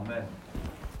Amen.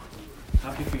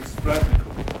 Happy feast,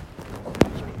 practical.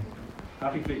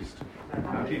 Happy feast.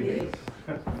 Happy feast.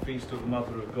 The feast of the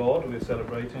Mother of God we're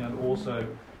celebrating, and also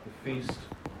the feast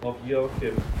of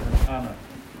Joachim and Anna.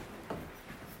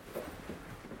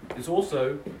 It's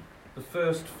also the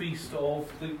first feast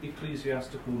of the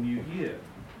ecclesiastical new year.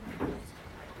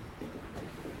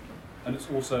 And it's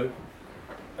also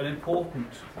an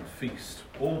important feast.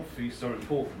 All feasts are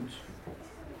important.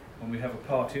 When we have a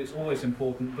party, it's always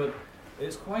important, but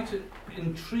it's quite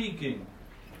intriguing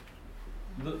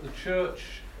that the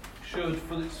church should,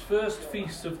 for its first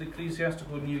feast of the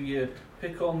ecclesiastical new year,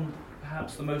 pick on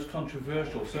perhaps the most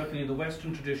controversial, certainly in the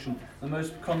Western tradition, the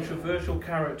most controversial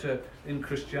character in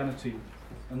Christianity,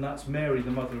 and that's Mary, the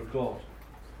Mother of God.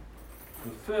 The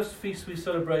first feast we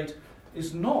celebrate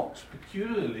is not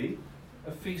peculiarly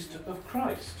a feast of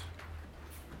Christ.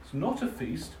 It's not a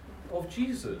feast of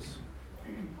Jesus.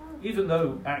 Even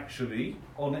though actually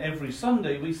on every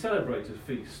Sunday we celebrate a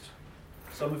feast.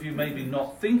 Some of you may be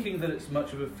not thinking that it's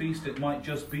much of a feast, it might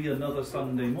just be another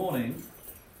Sunday morning.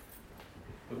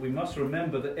 But we must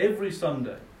remember that every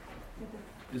Sunday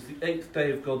is the 8th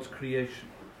day of God's creation.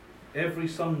 Every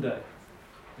Sunday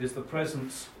is the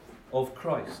presence of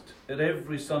Christ. And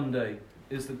every Sunday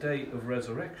is the day of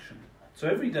resurrection. So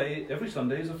every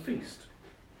Sunday is a feast.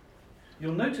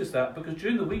 You'll notice that because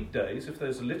during the weekdays, if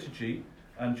there's a liturgy,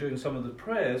 and during some of the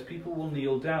prayers, people will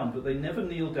kneel down, but they never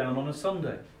kneel down on a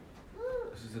Sunday.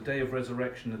 This is the day of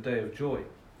resurrection, the day of joy.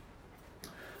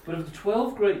 But of the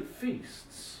 12 great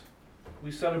feasts we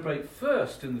celebrate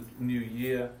first in the new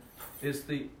year is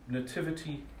the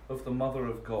Nativity of the Mother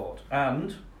of God.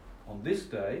 And on this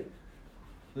day,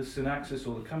 the synaxis,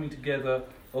 or the coming together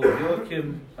of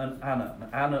Joachim and Anna.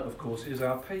 And Anna, of course, is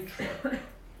our patron.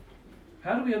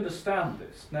 How do we understand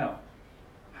this? Now,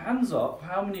 hands up,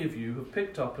 how many of you have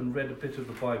picked up and read a bit of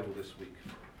the Bible this week?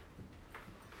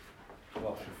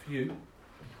 Gosh, a few.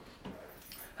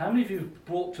 How many of you have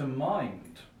brought to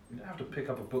mind, you don't have to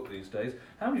pick up a book these days,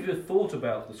 how many of you have thought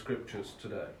about the scriptures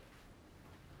today?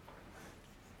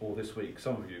 Or this week?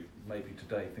 Some of you maybe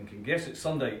today thinking, yes, it's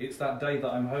Sunday, it's that day that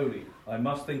I'm holy, I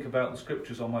must think about the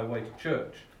scriptures on my way to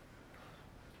church.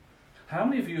 How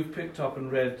many of you have picked up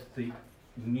and read the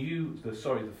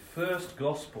first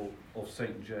Gospel of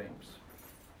St. James?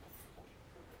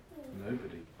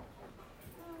 Nobody.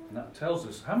 And that tells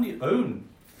us, how many own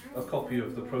a copy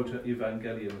of the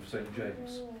Proto-Evangelium of St.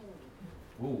 James?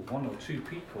 Ooh, one or two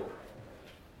people.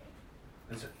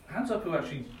 Hands up who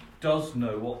actually does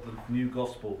know what the new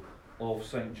Gospel of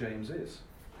St. James is.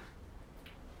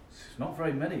 It's not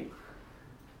very many.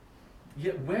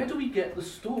 Yet where do we get the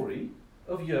story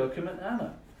of Joachim and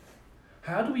Anna?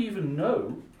 How do we even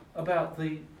know about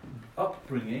the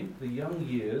upbringing, the young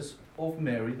years of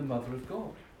Mary, the Mother of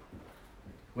God?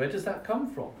 Where does that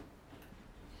come from?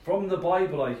 From the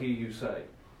Bible, I hear you say.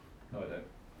 No, I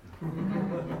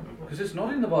don't. Because it's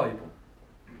not in the Bible.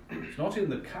 It's not in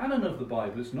the canon of the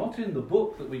Bible. It's not in the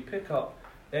book that we pick up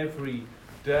every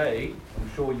day.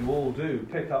 I'm sure you all do.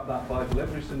 Pick up that Bible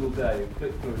every single day and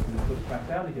flip through it and put it back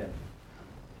down again.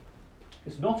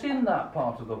 It's not in that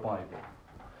part of the Bible.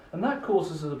 And that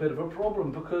causes us a bit of a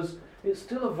problem because it's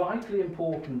still a vitally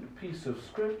important piece of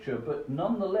scripture, but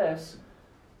nonetheless,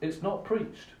 it's not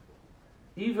preached.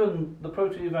 Even the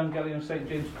Proto-Evangelium of St.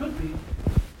 James could be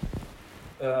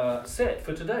set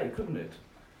for today, couldn't it?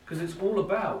 Because it's all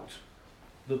about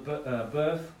the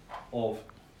birth of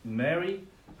Mary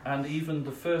and even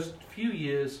the first few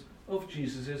years of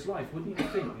Jesus' life. Wouldn't you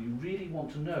think? You really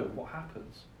want to know what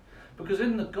happens. Because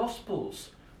in the Gospels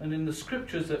and in the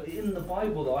scriptures that in the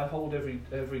Bible that I hold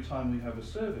every time we have a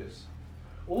service,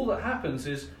 all that happens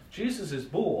is Jesus is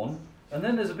born, and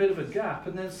then there's a bit of a gap,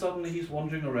 and then suddenly he's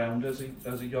wandering around as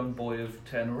a young boy of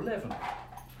 10 or 11.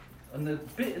 And the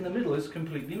bit in the middle is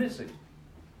completely missing.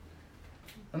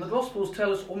 And the Gospels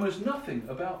tell us almost nothing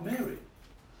about Mary.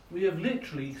 We have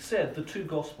literally said the two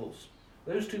Gospels.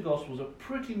 Those two Gospels are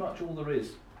pretty much all there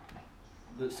is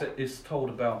that is told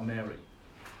about Mary.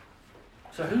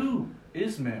 So who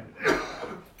is Mary?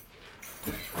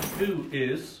 Who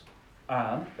is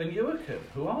Anne and Joachim?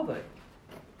 Who are they?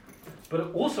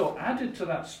 But also added to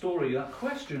that story, that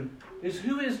question, is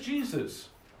who is Jesus?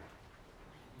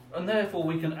 And therefore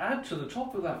we can add to the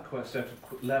top of that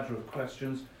ladder of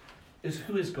questions is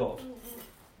who is God?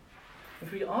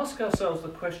 If we ask ourselves the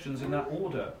questions in that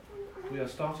order, we are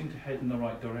starting to head in the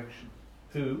right direction.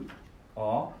 Who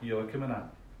are Joachim and Anne?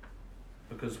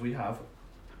 Because we have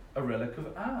a relic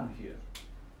of Anne here.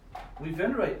 We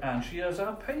venerate Anne, she is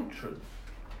our patron.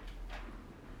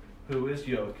 Who is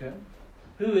Joachim?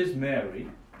 Who is Mary?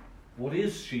 What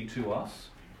is she to us?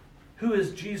 who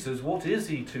is Jesus? What is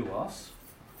he to us?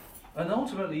 And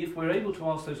ultimately, if we're able to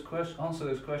answer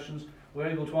those questions, we're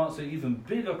able to answer an even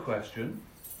bigger question.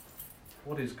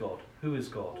 What is God? Who is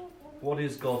God? What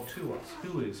is God to us?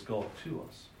 Who is God to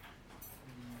us?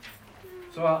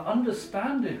 So our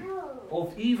understanding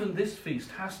of even this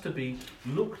feast has to be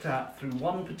looked at through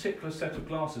one particular set of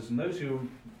glasses. And those who are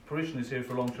parishioners here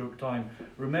for a long time,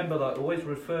 remember that I always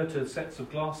refer to sets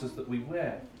of glasses that we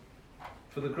wear.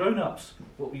 For the grown-ups,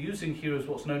 what we're using here is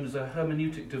what's known as a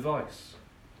hermeneutic device,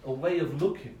 a way of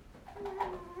looking.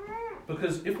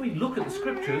 Because if we look at the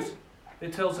scriptures,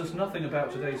 it tells us nothing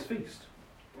about today's feast.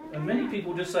 And many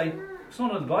people just say, it's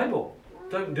not in the Bible,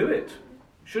 don't do it.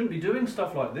 You shouldn't be doing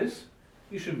stuff like this.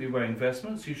 You shouldn't be wearing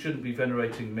vestments, you shouldn't be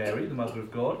venerating Mary, the Mother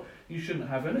of God. You shouldn't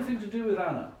have anything to do with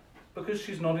Anna, because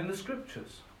she's not in the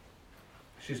scriptures.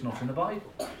 She's not in the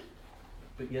Bible.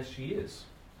 But yes, she is.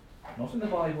 Not in the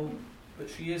Bible, but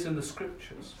she is in the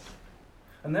scriptures.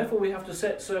 And therefore we have to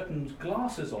set certain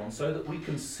glasses on so that we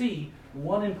can see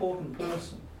one important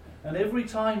person. And every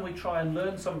time we try and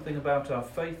learn something about our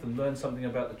faith and learn something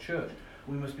about the church,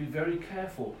 we must be very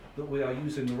careful that we are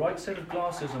using the right set of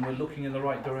glasses and we're looking in the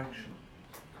right direction.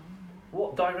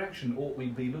 What direction ought we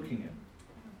be looking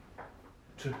in?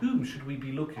 To whom should we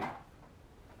be looking?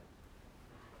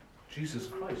 Jesus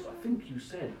Christ. I think you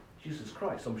said Jesus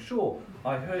Christ. I'm sure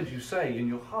I heard you say in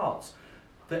your hearts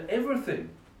that everything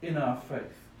in our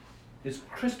faith is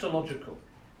Christological,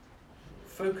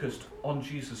 focused on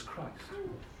Jesus Christ.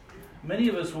 Many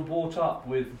of us were brought up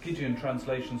with Gideon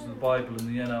translations of the Bible and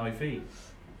the NIV.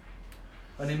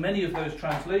 And in many of those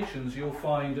translations, you'll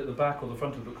find at the back or the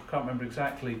front of the book, I can't remember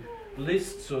exactly,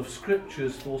 lists of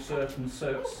scriptures for certain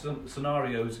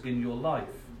scenarios in your life.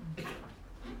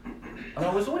 And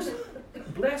I was always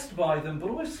blessed by them, but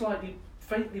always slightly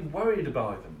faintly worried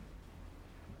by them.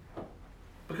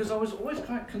 Because I was always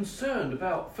quite concerned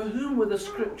about for whom were the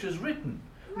scriptures written.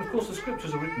 And of course the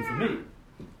scriptures are written for me,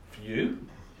 for you,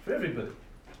 for everybody.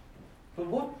 But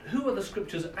who are the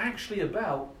scriptures actually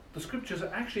about? The scriptures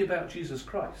are actually about Jesus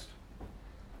Christ.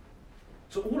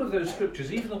 So all of those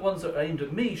scriptures, even the ones that are aimed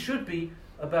at me, should be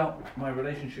about my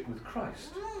relationship with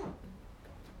Christ.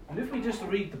 And if we just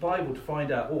read the Bible to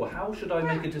find out, how should I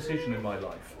make a decision in my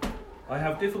life? I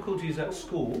have difficulties at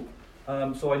school,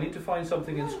 so I need to find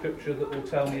something in Scripture that will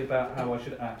tell me about how I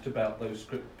should act about those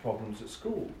problems at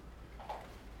school.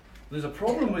 There's a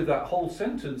problem with that whole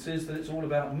sentence is that it's all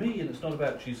about me and it's not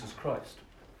about Jesus Christ.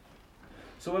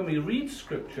 So when we read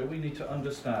Scripture, we need to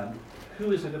understand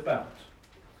who is it about.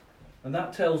 And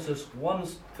that tells us one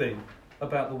thing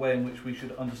about the way in which we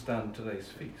should understand today's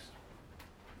feast.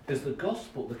 Is the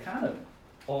Gospel, the canon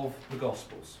of the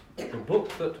Gospels, the book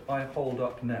that I hold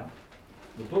up now,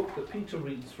 the book that Peter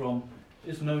reads from,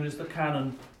 is known as the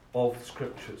canon of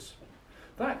Scriptures.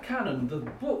 That canon, the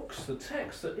books, the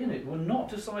texts that are in it, were not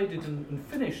decided and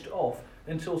finished off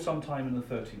until sometime in the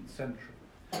 13th century.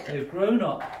 They've grown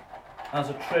up as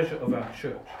a treasure of our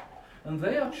church. And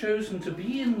they are chosen to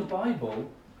be in the Bible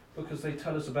because they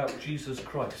tell us about Jesus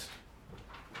Christ.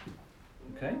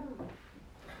 Okay?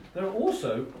 There are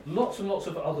also lots and lots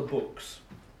of other books,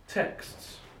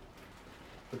 texts.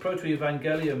 The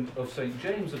Proto-Evangelium of St.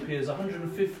 James appears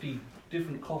 150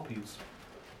 different copies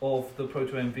of the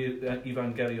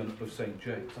Proto-Evangelion of St.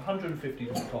 James. 150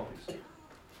 different copies.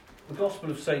 The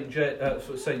Gospel of St.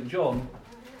 John,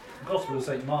 the Gospel of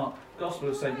St. Mark, Gospel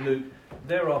of St. Luke,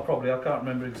 there are probably, I can't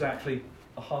remember exactly,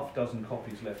 a half dozen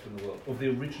copies left in the world of the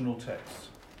original texts.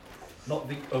 Not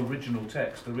the original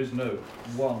text. There is no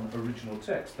one original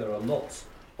text. There are lots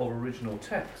of original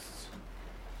texts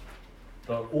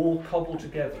that are all cobbled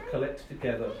together, collected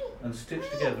together, and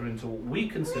stitched together into what we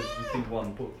consider to be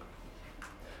one book.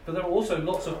 But there are also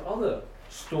lots of other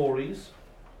stories,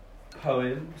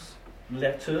 poems,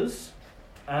 letters,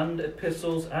 and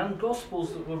epistles and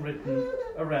gospels that were written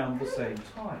around the same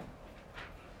time.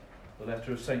 The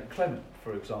letter of St. Clement,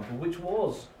 for example, which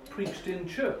was preached in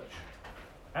church,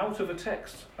 out of a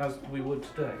text as we would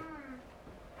today.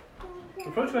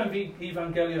 The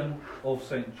Proto-Evangelion of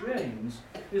St. James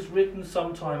is written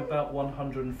sometime about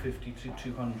 150 to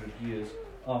 200 years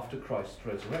after Christ's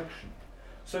resurrection.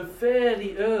 So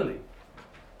fairly early.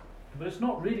 But it's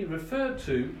not really referred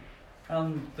to,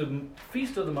 and the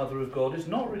Feast of the Mother of God is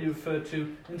not really referred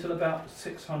to until about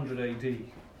 600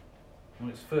 AD, when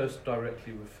it's first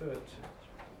directly referred to.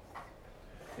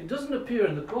 It doesn't appear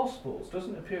in the Gospels,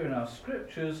 doesn't appear in our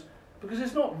scriptures, because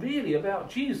it's not really about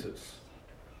Jesus.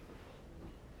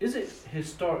 Is it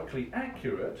historically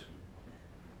accurate?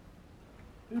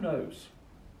 Who knows?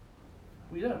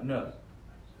 We don't know.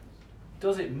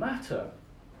 Does it matter?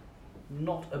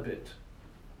 Not a bit.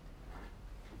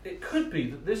 it could be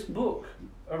that this book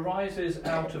arises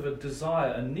out of a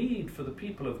desire, a need for the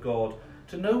people of God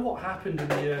to know what happened in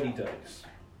the early days.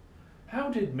 How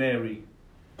did Mary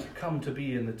come to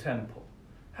be in the temple?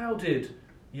 How did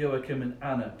Joachim and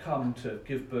Anna come to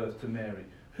give birth to Mary?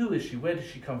 Who is she? Where did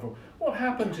she come from? What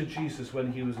happened to Jesus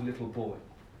when he was a little boy?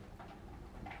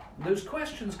 Those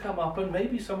questions come up, and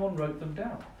maybe someone wrote them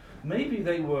down. Maybe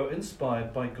they were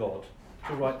inspired by God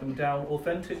to write them down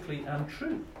authentically and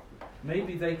true.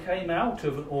 Maybe they came out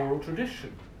of an oral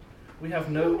tradition. We have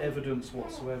no evidence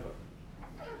whatsoever.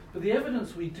 But the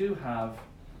evidence we do have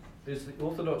is the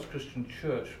Orthodox Christian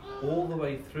Church, all the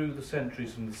way through the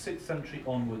centuries, from the 6th century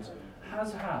onwards,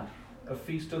 has had a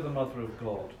feast of the Mother of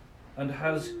God, and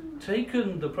has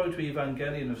taken the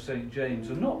Proto-Evangelion of St. James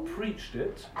and not preached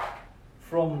it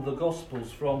from the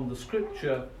Gospels, from the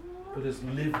Scripture, but has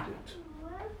lived it.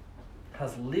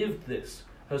 Has lived this,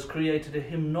 has created a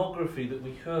hymnography that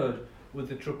we heard with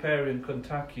the Troparian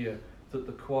Contakia that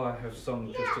the choir have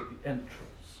sung just at the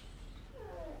entrance.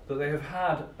 That they have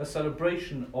had a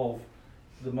celebration of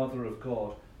the Mother of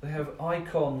God. They have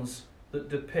icons that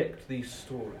depict these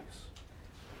stories.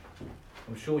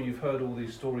 I'm sure you've heard all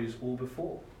these stories all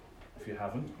before. If you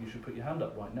haven't, you should put your hand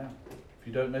up right now. If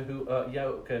you don't know who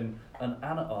Joachim and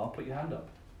Anna are, put your hand up.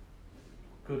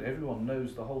 Good, everyone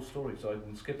knows the whole story, so I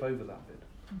can skip over that bit.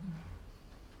 Mm-hmm.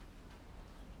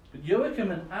 But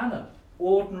Joachim and Anna,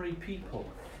 ordinary people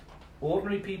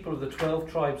of the 12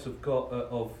 tribes of God,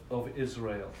 of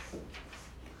Israel,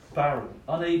 barren,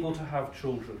 unable to have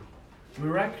children,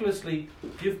 miraculously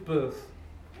give birth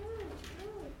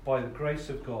by the grace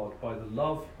of God, by the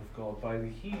love of God, by the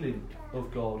healing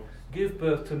of God, give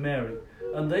birth to Mary.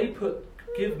 And they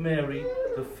give Mary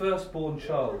the firstborn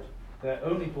child, their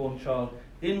only born child,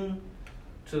 into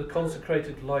the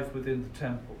consecrated life within the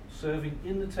temple, serving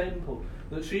in the temple,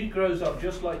 that she grows up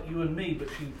just like you and me, but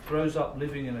she grows up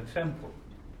living in a temple.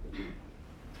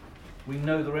 We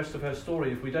know the rest of her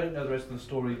story. If we don't know the rest of the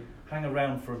story, hang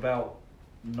around for about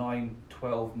 9 to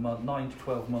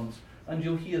 12 months, and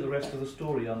you'll hear the rest of the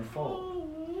story unfold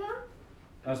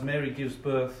as Mary gives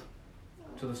birth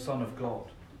to the Son of God.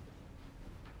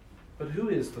 But who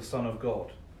is the Son of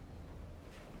God?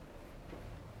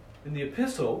 In the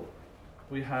epistle,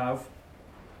 we have,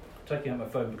 I'm taking out my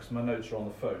phone because my notes are on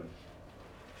the phone.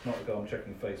 Not to go on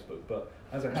checking Facebook, but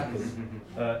as it happens,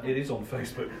 it is on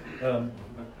Facebook.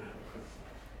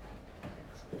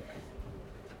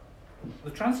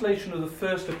 The translation of the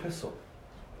first epistle.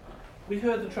 We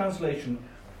heard the translation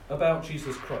about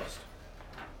Jesus Christ.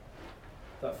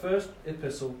 That first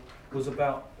epistle was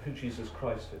about who Jesus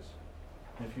Christ is.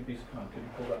 And if you'd be so kind, could you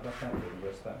pull that back out for the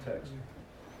rest of that text?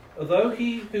 Although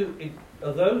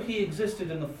he existed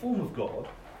in the form of God,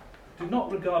 did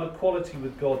not regard equality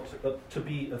with God to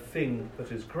be a thing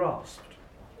that is grasped.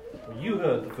 Well, you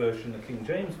heard the version, the King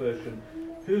James Version,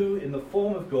 who in the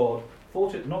form of God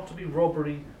thought it not to be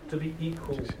robbery to be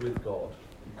equal with God.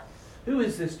 Who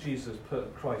is this Jesus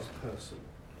Christ person?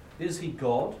 Is he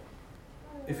God?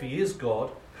 If he is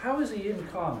God, how is he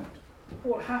incarnate?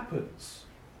 What happens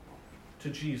to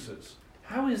Jesus?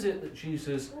 How is it that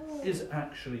Jesus is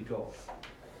actually God?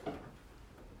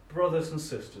 Brothers and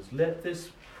sisters, let this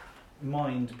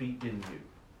mind be in you,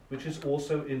 which is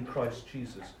also in Christ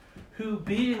Jesus, who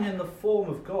being in the form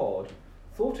of God,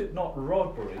 thought it not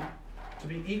robbery to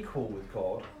be equal with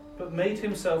God, but made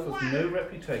himself of no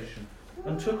reputation,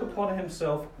 and took upon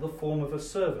himself the form of a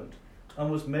servant,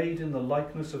 and was made in the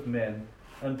likeness of men,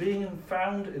 and being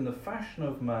found in the fashion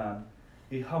of man,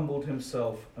 he humbled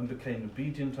himself and became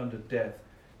obedient unto death,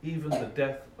 even the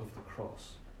death of the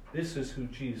cross. This is who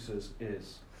Jesus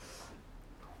is.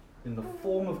 In the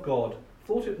form of God,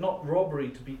 thought it not robbery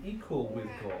to be equal with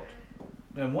God.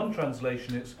 Now, in one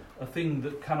translation, it's a thing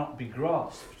that cannot be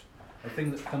grasped, a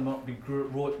thing that cannot be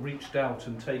reached out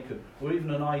and taken, or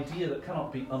even an idea that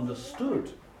cannot be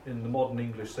understood in the modern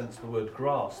English sense of the word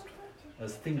grasped,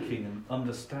 as thinking and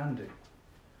understanding.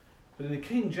 But in the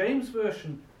King James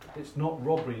Version, it's not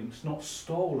robbery, it's not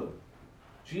stolen.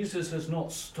 Jesus has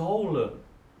not stolen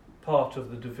part of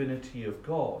the divinity of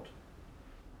God,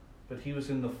 but he was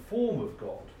in the form of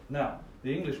God. Now,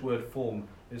 the English word form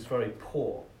is very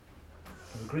poor.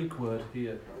 The Greek word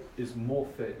here is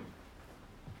morphe.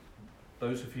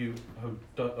 Those of you who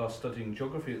are studying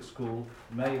geography at school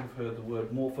may have heard the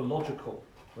word morphological,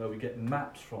 where we get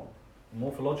maps from.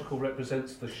 Morphological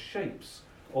represents the shapes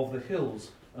of the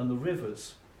hills and the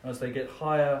rivers as they get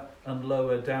higher and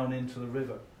lower down into the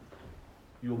river.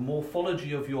 Your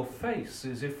morphology of your face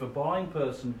is if a blind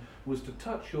person was to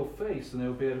touch your face, and they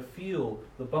would be able to feel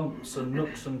the bumps and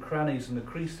nooks and crannies and the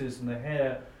creases and the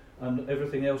hair and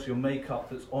everything else, your makeup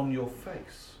that's on your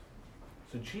face.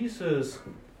 So Jesus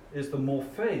is the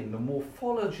morpheme, the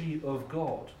morphology of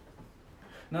God.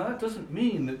 Now that doesn't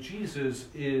mean that Jesus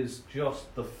is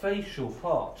just the facial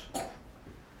part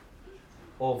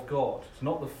of God. It's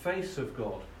not the face of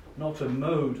God, not a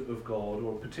mode of God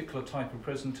or a particular type of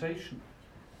presentation.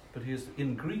 But he is,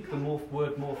 in Greek, the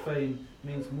word morpheme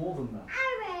means more than that.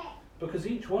 Because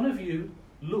each one of you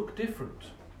look different.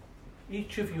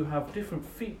 Each of you have different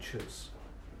features.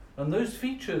 And those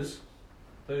features,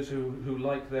 those who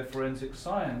like their forensic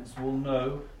science will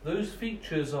know, those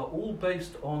features are all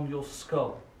based on your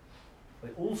skull. They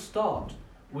all start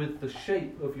with the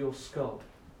shape of your skull.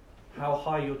 How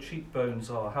high your cheekbones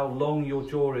are, how long your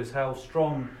jaw is, how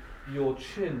strong your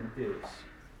chin is.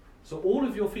 So all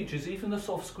of your features, even the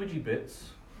soft squidgy bits,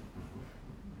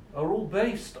 are all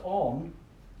based on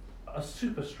a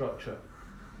superstructure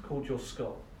called your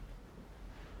skull.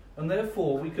 And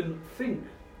therefore we can think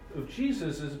of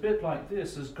Jesus as a bit like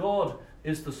this, as God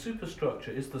is the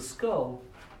superstructure, is the skull,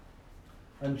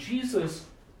 and Jesus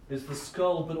is the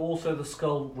skull, but also the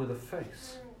skull with a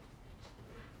face.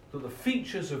 That the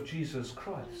features of Jesus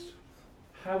Christ,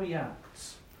 how he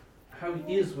acts, how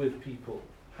he is with people,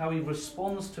 how he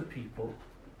responds to people,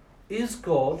 is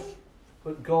God,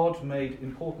 but God made,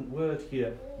 important word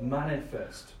here,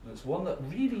 manifest. And it's one that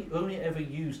really only ever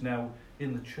used now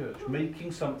in the church,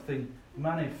 making something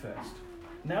manifest.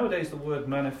 Nowadays the word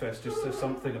manifest is just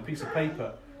something, a piece of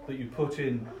paper that you put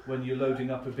in when you're loading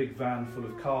up a big van full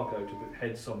of cargo to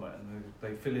head somewhere, and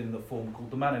they fill in the form called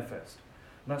the manifest.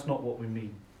 And that's not what we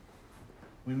mean.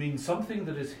 We mean something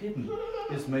that is hidden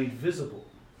is made visible.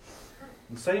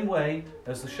 In the same way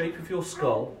as the shape of your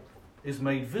skull is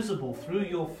made visible through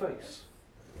your face.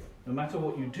 No matter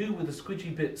what you do with the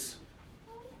squidgy bits,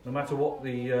 no matter what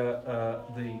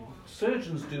the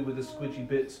surgeons do with the squidgy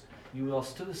bits, you are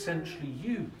still essentially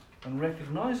you, and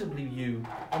recognisably you,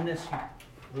 unless you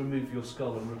remove your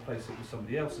skull and replace it with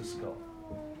somebody else's skull.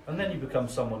 And then you become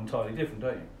someone entirely different,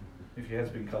 don't you? If your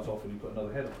head's been cut off and you've got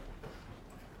another head on.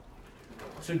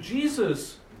 So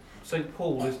Jesus, St.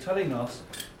 Paul is telling us,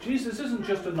 Jesus isn't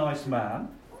just a nice man.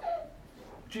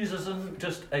 Jesus isn't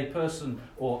just a person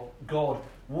or God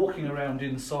walking around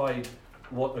inside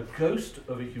what a ghost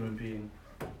of a human being,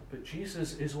 but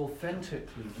Jesus is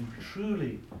authentically and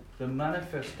truly the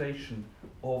manifestation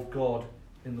of God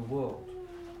in the world.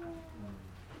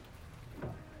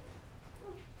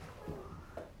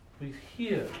 We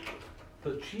hear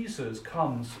that Jesus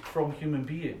comes from human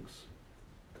beings.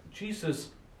 Jesus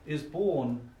is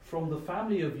born from the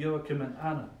family of Joachim and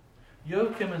Anna.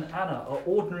 Joachim and Anna are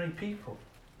ordinary people.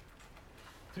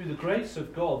 Through the grace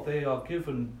of God, they are give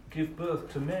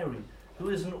birth to Mary, who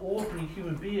is an ordinary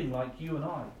human being like you and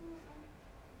I.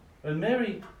 And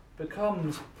Mary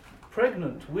becomes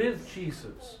pregnant with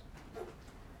Jesus.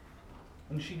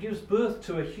 And she gives birth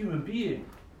to a human being.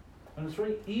 And it's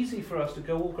very easy for us to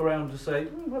go walk around and say,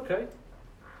 okay,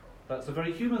 that's a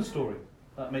very human story.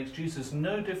 That makes Jesus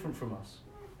no different from us.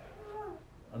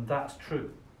 And that's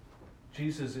true.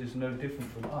 Jesus is no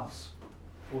different from us.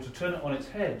 Or to turn it on its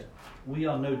head, we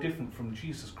are no different from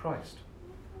Jesus Christ.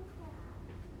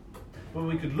 But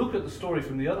we could look at the story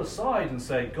from the other side and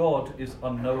say, God is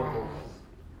unknowable.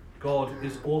 God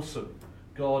is awesome.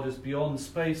 God is beyond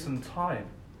space and time.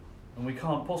 And we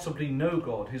can't possibly know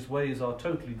God. His ways are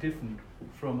totally different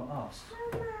from us.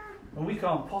 And we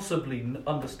can't possibly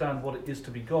understand what it is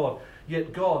to be God.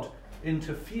 Yet God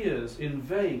interferes,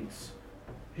 invades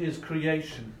his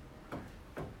creation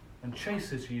and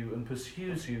chases you and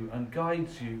pursues you and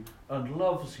guides you and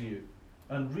loves you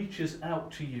and reaches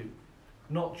out to you.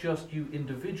 Not just you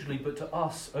individually, but to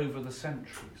us over the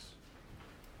centuries.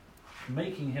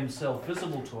 Making himself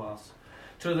visible to us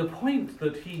to the point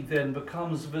that he then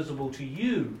becomes visible to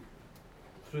you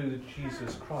through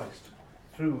Jesus Christ,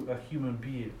 through a human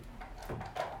being.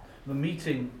 The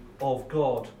meeting of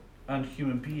God and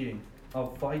human being are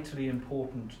vitally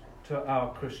important to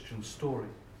our Christian story.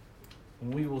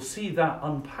 And we will see that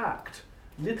unpacked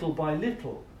little by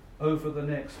little over the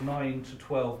next 9 to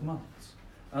 12 months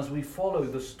as we follow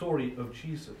the story of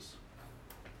Jesus.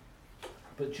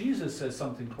 But Jesus says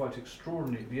something quite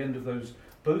extraordinary at the end of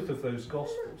both of those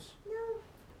Gospels.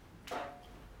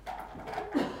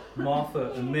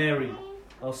 Martha and Mary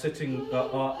are sitting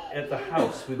at the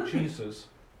house with Jesus,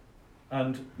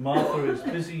 and Martha is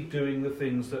busy doing the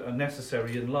things that are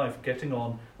necessary in life, getting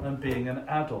on and being an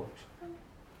adult,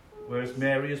 whereas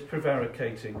Mary is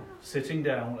prevaricating, sitting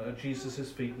down at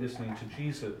Jesus' feet listening to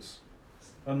Jesus.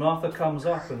 And Martha comes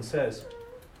up and says,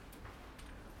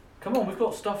 come on, we've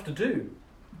got stuff to do.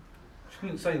 She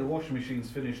didn't say the washing machine's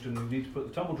finished and we need to put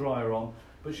the tumble dryer on.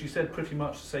 but she said pretty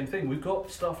much the same thing. We've got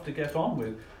stuff to get on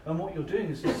with, and what you're doing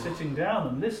is just sitting down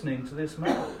and listening to this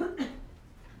man.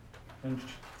 And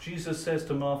Jesus says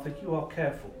to Martha, you are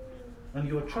careful, and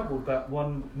you are troubled about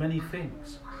many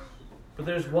things. But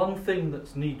there's one thing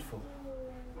that's needful.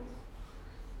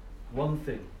 One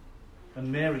thing.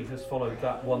 And Mary has followed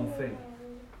that one thing,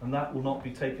 and that will not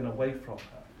be taken away from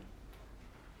her.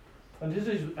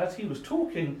 And as he was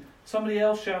talking, somebody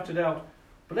else shouted out,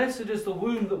 blessed is the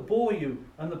womb that bore you,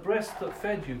 and the breast that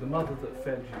fed you, the mother that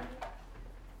fed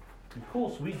you. Of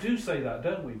course, we do say that,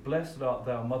 don't we? Blessed art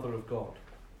thou, Mother of God.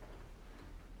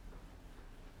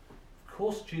 Of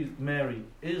course, Mary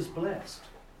is blessed.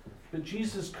 But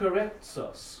Jesus corrects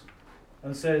us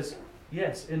and says,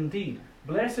 yes, indeed,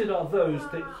 blessed are those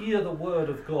that hear the word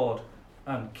of God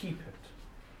and keep it.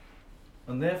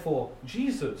 And therefore,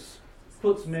 Jesus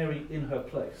puts Mary in her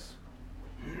place,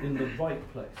 in the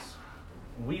right place.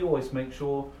 And we always make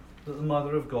sure that the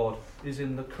Mother of God is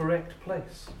in the correct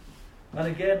place. And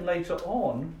again, later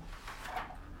on,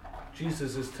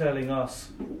 Jesus is telling us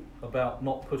about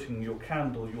not putting your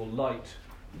candle, your light,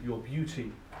 your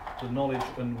beauty, the knowledge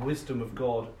and wisdom of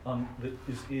God that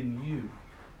is in you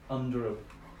under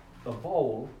a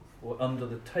bowl or under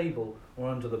the table or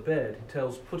under the bed. He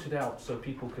tells, put it out so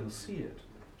people can see it.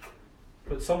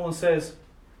 But someone says,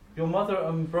 your mother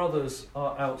and brothers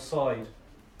are outside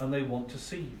and they want to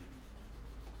see you.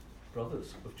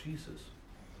 Brothers of Jesus.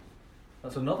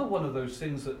 That's another one of those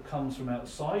things that comes from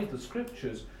outside the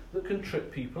scriptures that can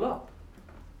trip people up.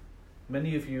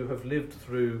 Many of you have lived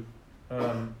through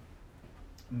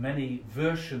many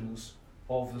versions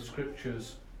of the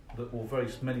scriptures, or very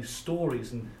many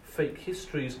stories and fake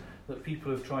histories that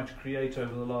people have tried to create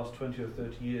over the last 20 or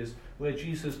 30 years, where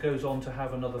Jesus goes on to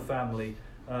have another family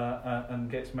and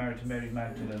gets married to Mary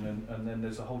Magdalene, and then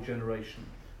there's a whole generation.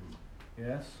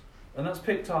 Yes? And that's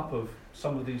picked up of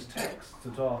some of these texts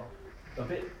that are a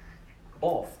bit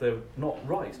off, they're not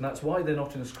right, and that's why they're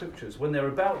not in the scriptures. When they're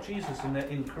about Jesus and they're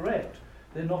incorrect,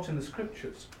 they're not in the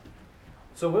scriptures.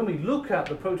 So when we look at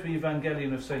the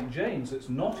Proto-Evangelion of St. James, it's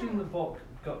not in the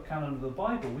canon of the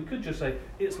Bible. We could just say,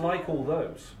 it's like all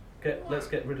those. Let's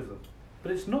get rid of them.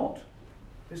 But it's not.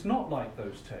 It's not like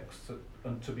those texts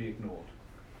and to be ignored.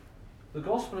 The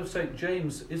Gospel of St.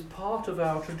 James is part of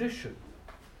our tradition.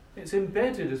 It's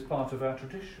embedded as part of our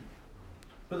tradition.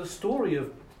 But the story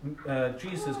of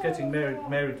Jesus getting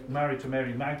married to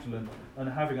Mary Magdalene and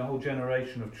having a whole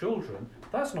generation of children,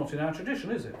 that's not in our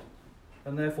tradition, is it?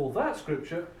 And therefore that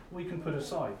scripture we can put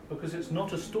aside, because it's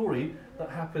not a story that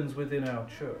happens within our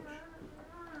church.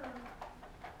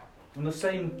 And the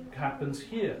same happens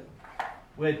here,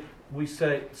 where we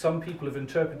say some people have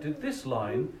interpreted this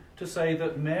line to say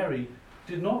that Mary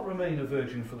did not remain a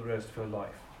virgin for the rest of her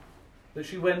life, that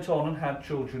she went on and had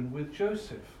children with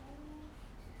Joseph.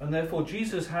 And therefore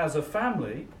Jesus has a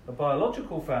family, a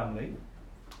biological family.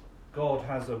 God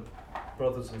has a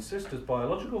brothers and sisters,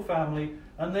 biological family,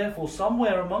 and therefore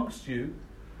somewhere amongst you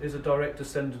is a direct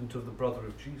descendant of the brother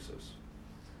of Jesus.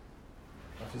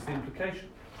 That is the implication.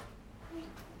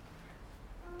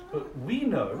 But we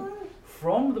know,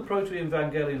 from the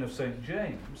Proto-Evangelion of St.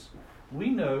 James, we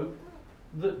know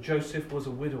that Joseph was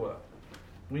a widower.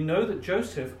 We know that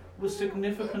Joseph was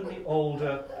significantly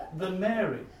older than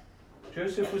Mary.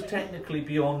 Joseph was technically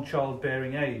beyond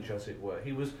childbearing age, as it were.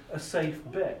 He was a safe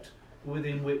bet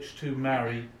within which to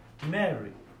marry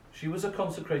Mary. She was a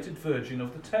consecrated virgin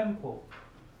of the temple.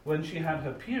 When she had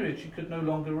her period, she could no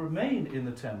longer remain in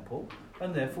the temple,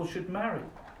 and therefore should marry.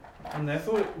 And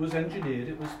therefore it was engineered,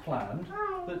 it was planned,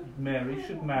 that Mary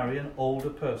should marry an older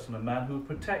person, a man who would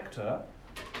protect her,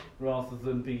 rather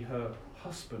than be her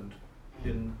husband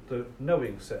in the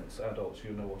knowing sense. Adults,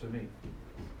 you know what I mean.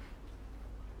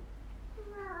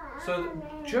 So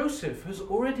Joseph has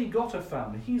already got a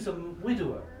family. He's a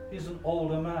widower. He's an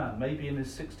older man, maybe in his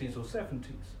 60s or 70s.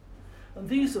 And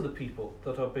these are the people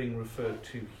that are being referred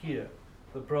to here,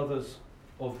 the brothers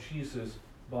of Jesus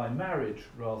by marriage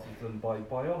rather than by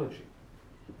biology.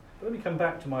 But let me come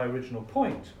back to my original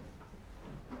point.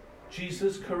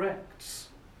 Jesus corrects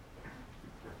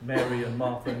Mary and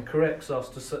Martha and corrects us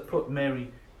to put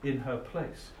Mary in her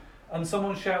place. And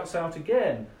someone shouts out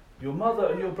again, your mother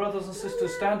and your brothers and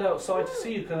sisters stand outside to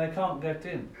see you because they can't get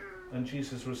in. And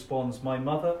Jesus responds, my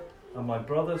mother and my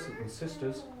brothers and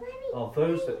sisters are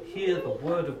those that hear the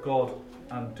word of God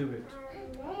and do it.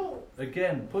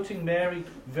 Again, putting Mary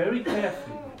very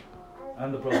carefully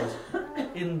and the brothers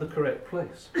in the correct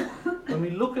place. When we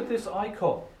look at this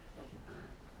icon,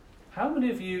 how many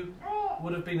of you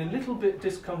would have been a little bit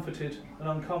discomforted and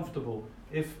uncomfortable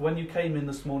if when you came in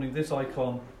this morning this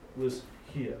icon was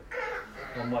here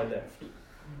on my left?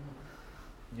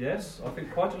 Yes, I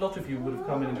think quite a lot of you would have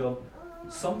come in and gone,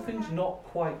 something's not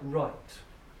quite right.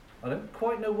 I don't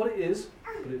quite know what it is,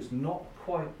 but it's not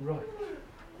quite right.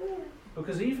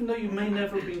 Because even though you may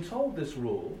never have been told this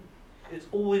rule, it's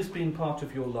always been part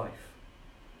of your life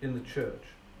in the church.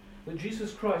 That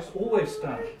Jesus Christ always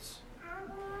stands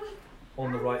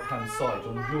on the right-hand side,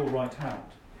 on your right hand.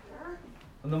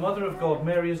 And the Mother of God,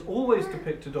 Mary, is always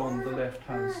depicted on the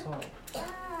left-hand side.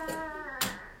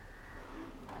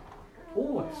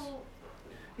 Always.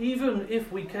 Even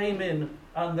if we came in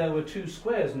and there were two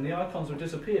squares and the icons have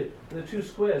disappeared, there are two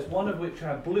squares, one of which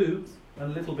had blue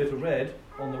and a little bit of red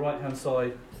on the right-hand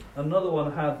side, another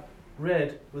one had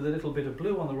red with a little bit of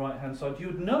blue on the right-hand side, you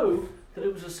would know that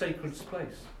it was a sacred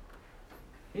place.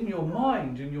 In your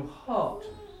mind, in your heart,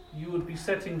 you would be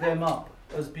setting them up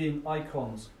as being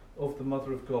icons of the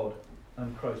Mother of God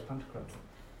and Christ Pantocrator.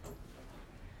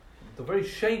 The very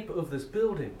shape of this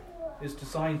building is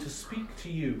designed to speak to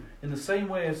you in the same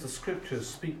way as the scriptures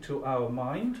speak to our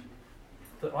mind.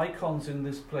 The icons in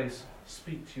this place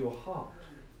speak to your heart.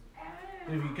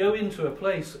 If you go into a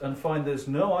place and find there's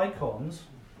no icons,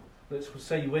 let's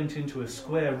say you went into a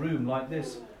square room like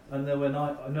this and there were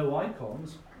no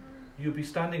icons, you'd be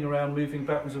standing around moving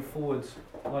backwards and forwards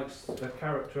like a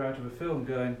character out of a film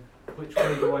going, which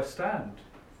way do I stand?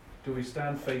 Do we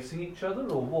stand facing each other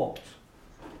or what?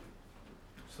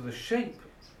 So the shape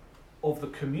of the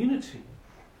community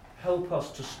help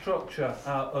us to structure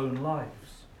our own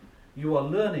lives. You are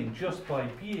learning just by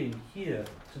being here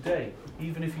today,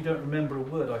 even if you don't remember a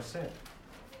word I said,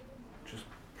 which is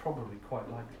probably quite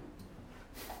likely.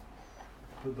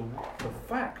 But the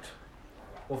fact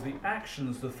of the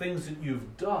actions, the things that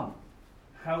you've done,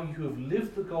 how you have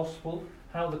lived the gospel,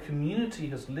 how the community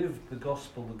has lived the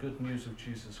gospel, the good news of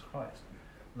Jesus Christ,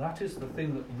 that is the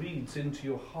thing that reads into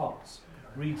your hearts,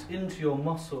 reads into your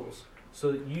muscles,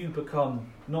 so that you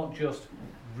become not just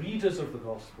readers of the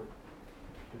gospel,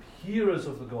 but hearers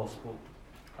of the gospel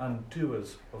and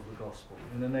doers of the gospel.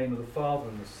 In the name of the Father,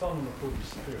 and the Son, and the Holy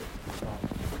Spirit.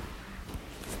 Amen.